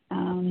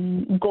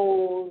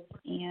goals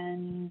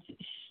and,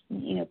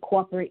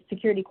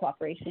 security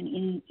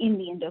cooperation in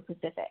the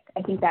Indo-Pacific.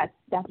 I think that's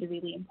a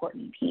really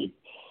important piece.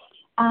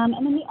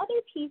 And then the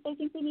other piece I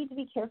think we need to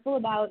be careful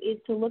about is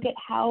to look at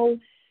how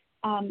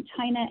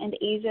China and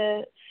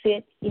Asia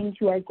fit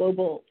into our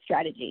global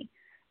strategy.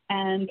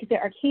 Because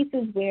there are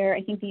cases where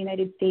I think the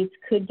United States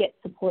could get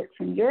support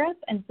from Europe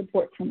and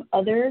support from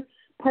other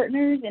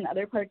partners in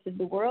other parts of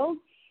the world.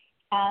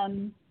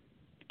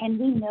 And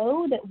we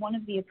know that one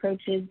of the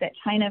approaches that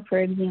China, for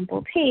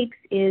example, takes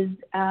is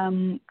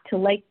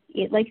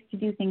it likes to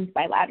do things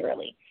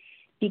bilaterally,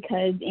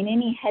 because in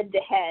any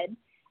head-to-head,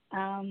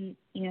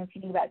 if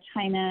you think about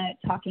China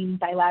talking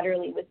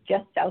bilaterally with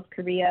just South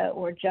Korea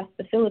or just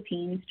the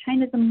Philippines,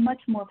 China's a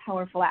much more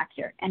powerful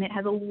actor, and it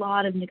has a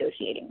lot of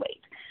negotiating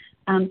weight.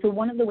 So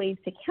one of the ways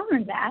to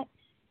counter that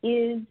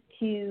is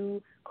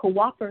to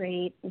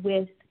cooperate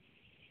with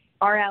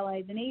our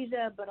allies in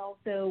Asia, but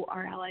also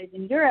our allies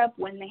in Europe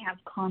when they have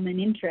common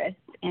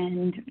interests,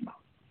 and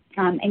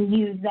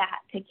use that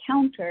to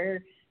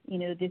counter,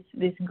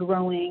 this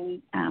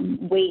growing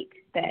weight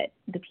that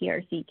the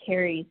PRC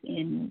carries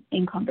in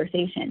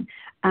conversation.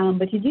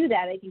 But to do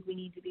that, I think we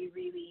need to be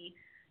really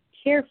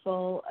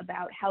careful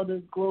about how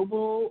those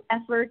global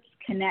efforts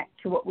connect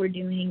to what we're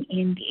doing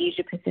in the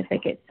Asia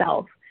Pacific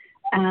itself.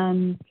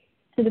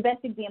 So the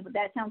best example,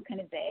 that sounds kind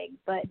of vague,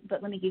 but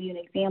let me give you an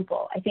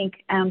example. I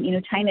think,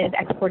 China is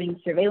exporting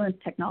surveillance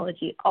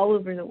technology all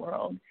over the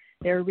world.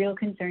 There are real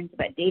concerns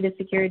about data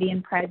security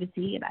and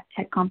privacy, about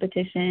tech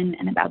competition,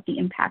 and about the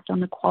impact on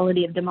the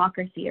quality of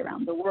democracy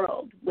around the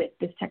world with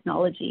this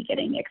technology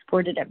getting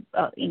exported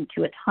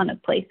into a ton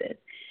of places.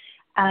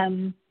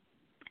 And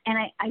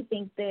I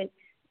think that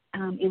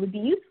it would be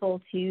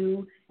useful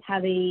to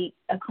have a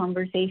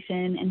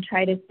conversation and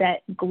try to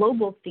set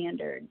global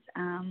standards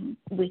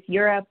with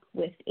Europe,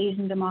 with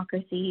Asian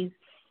democracies,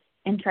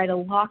 and try to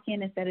lock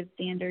in a set of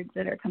standards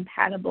that are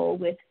compatible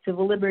with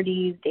civil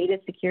liberties, data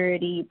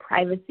security,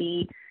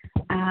 privacy,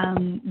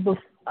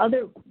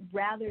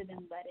 rather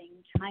than letting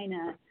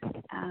China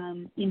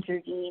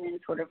intervene and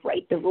sort of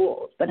write the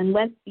rules. But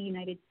unless the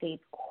United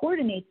States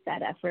coordinates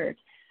that effort,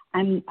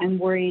 I'm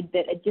worried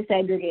that a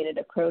disaggregated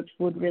approach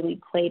would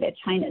really play to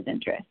China's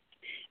interests.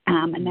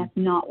 And that's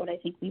not what I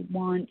think we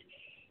want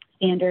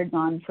standards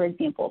on, for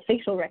example,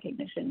 facial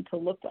recognition to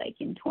look like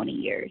in 20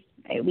 years.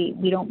 Right?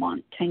 We don't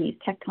want Chinese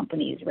tech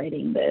companies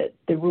writing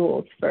the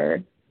rules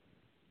for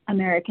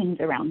Americans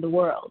around the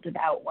world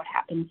about what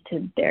happens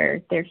to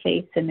their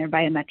face and their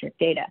biometric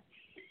data.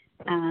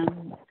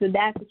 So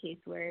that's a case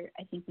where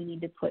I think we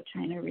need to put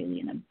China really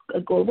in a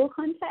global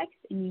context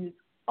and use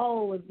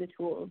all of the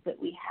tools that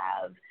we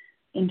have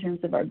in terms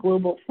of our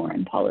global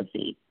foreign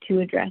policy to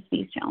address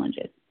these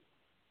challenges.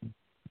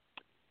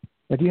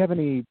 Now, do you have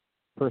any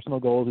personal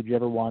goals? Would you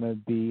ever want to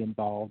be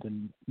involved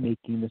in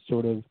making this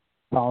sort of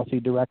policy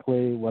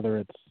directly, whether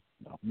it's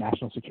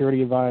national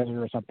security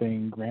advisor or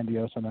something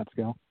grandiose on that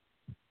scale?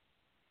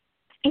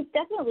 It's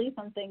definitely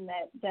something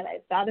that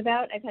I've thought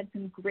about. I've had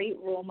some great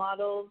role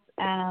models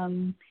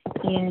when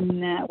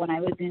I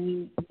was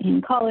in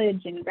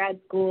college and grad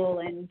school,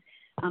 and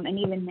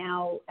even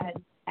now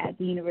at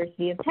the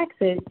University of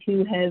Texas,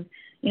 who have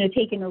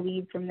taken a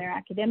lead from their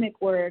academic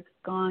work,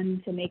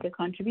 gone to make a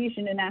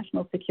contribution to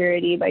national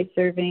security by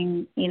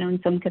serving in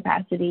some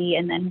capacity,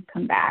 and then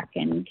come back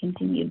and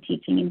continue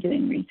teaching and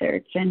doing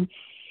research. And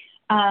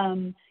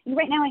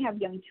right now I have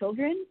young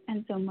children,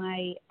 and so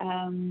my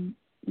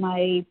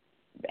my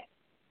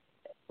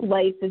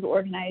life is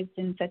organized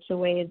in such a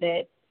way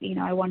that, you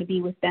know, I want to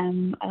be with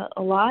them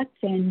a lot.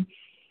 And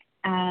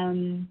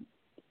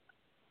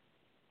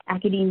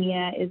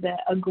academia is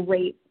a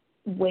great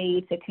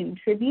way to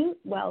contribute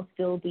while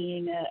still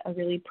being a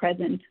really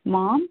present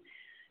mom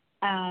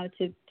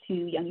to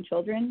young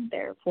children.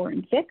 They're 4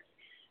 and 6.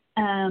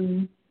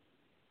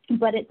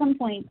 But at some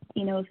point,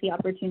 you know, if the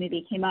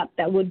opportunity came up,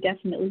 that would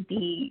definitely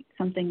be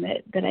something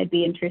that I'd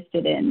be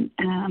interested in.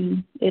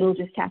 It'll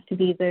just have to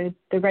be the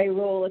right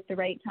role at the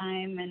right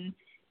time. And,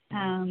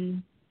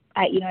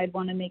 I'd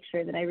want to make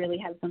sure that I really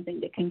have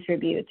something to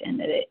contribute and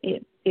that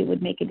it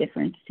would make a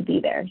difference to be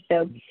there.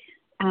 So,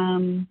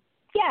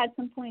 at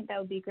some point that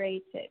would be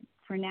great.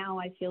 For now,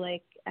 I feel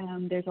like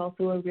there's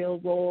also a real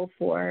role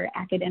for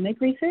academic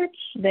research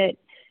that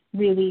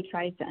really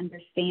tries to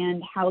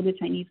understand how the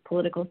Chinese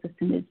political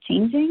system is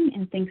changing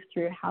and thinks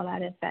through how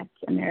that affects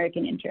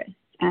American interests.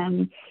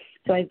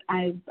 So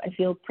I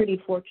feel pretty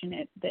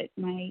fortunate that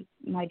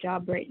my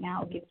job right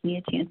now gives me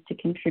a chance to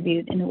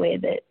contribute in a way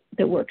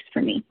that works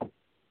for me.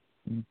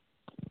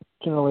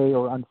 Fortunately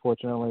or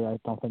unfortunately, I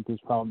don't think these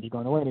problems are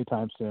going away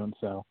anytime soon.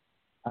 So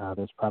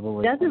there's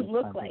probably doesn't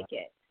look like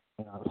it.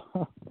 Yeah.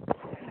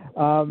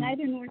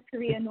 Neither North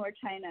Korea nor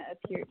China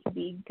appear to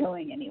be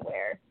going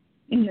anywhere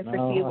in the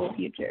foreseeable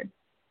future.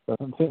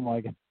 Doesn't seem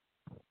like it.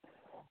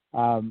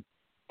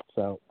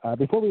 So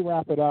before we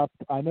wrap it up,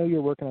 I know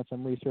you're working on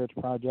some research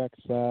projects.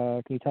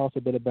 Can you tell us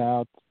a bit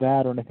about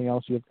that or anything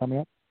else you have coming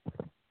up?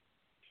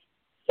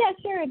 Yeah,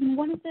 sure. I mean,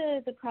 one of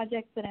the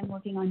projects that I'm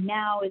working on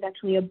now is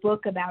actually a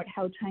book about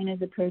how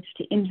China's approach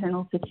to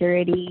internal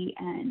security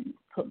and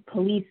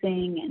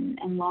policing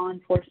and law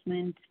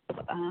enforcement,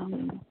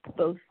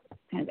 both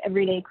kind of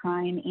everyday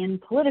crime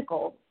and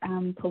political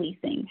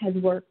policing, has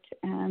worked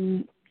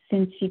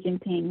since Xi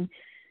Jinping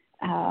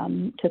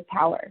took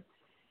power.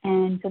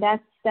 And so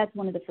that's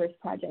one of the first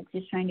projects,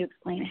 is trying to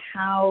explain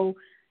how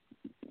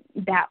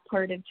that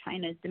part of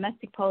China's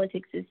domestic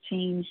politics has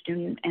changed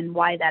and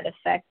why that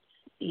affects,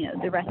 you know,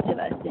 the rest of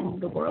us in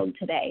the world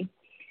today.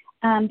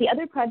 The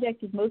other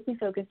project is mostly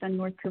focused on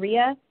North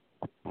Korea,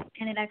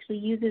 and it actually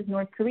uses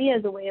North Korea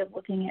as a way of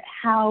looking at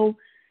how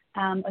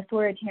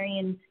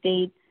authoritarian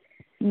states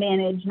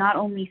manage not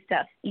only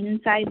stuff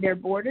inside their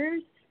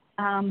borders,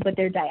 but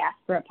their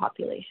diaspora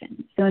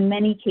population. So in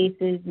many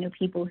cases, you know,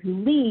 people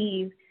who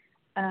leave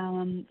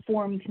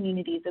form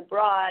communities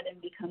abroad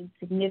and become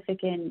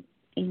significant,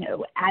 you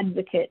know,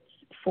 advocates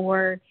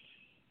for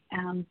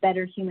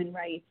better human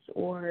rights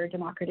or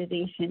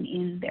democratization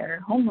in their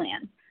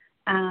homeland.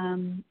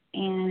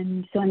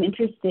 And so I'm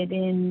interested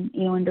in,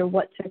 you know, under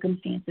what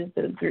circumstances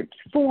those groups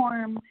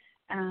form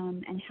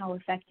and how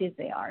effective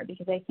they are,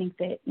 because I think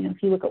that, you know,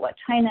 if you look at what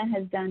China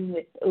has done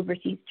with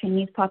overseas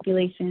Chinese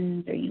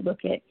populations, or you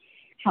look at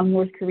how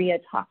North Korea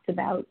talks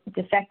about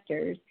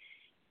defectors,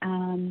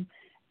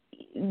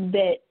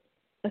 that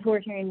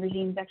authoritarian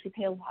regimes actually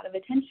pay a lot of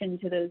attention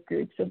to those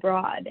groups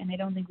abroad, and I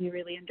don't think we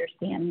really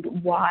understand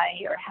why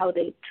or how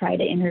they try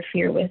to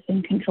interfere with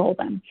and control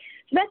them.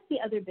 So that's the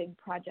other big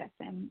project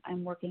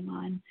I'm working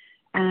on,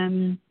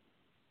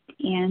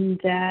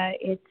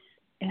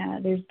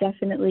 there's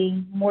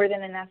definitely more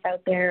than enough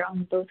out there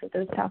on both of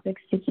those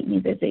topics to keep me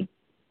busy,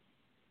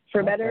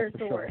 for better or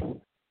for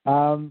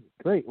worse.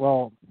 Great.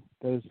 Well,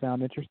 those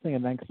sound interesting,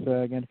 and thanks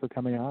again for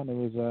coming on. It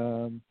was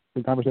a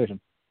good conversation.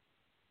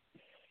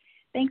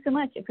 Thanks so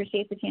much.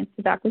 Appreciate the chance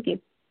to talk with you.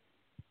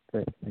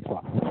 Great. Thanks a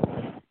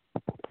lot.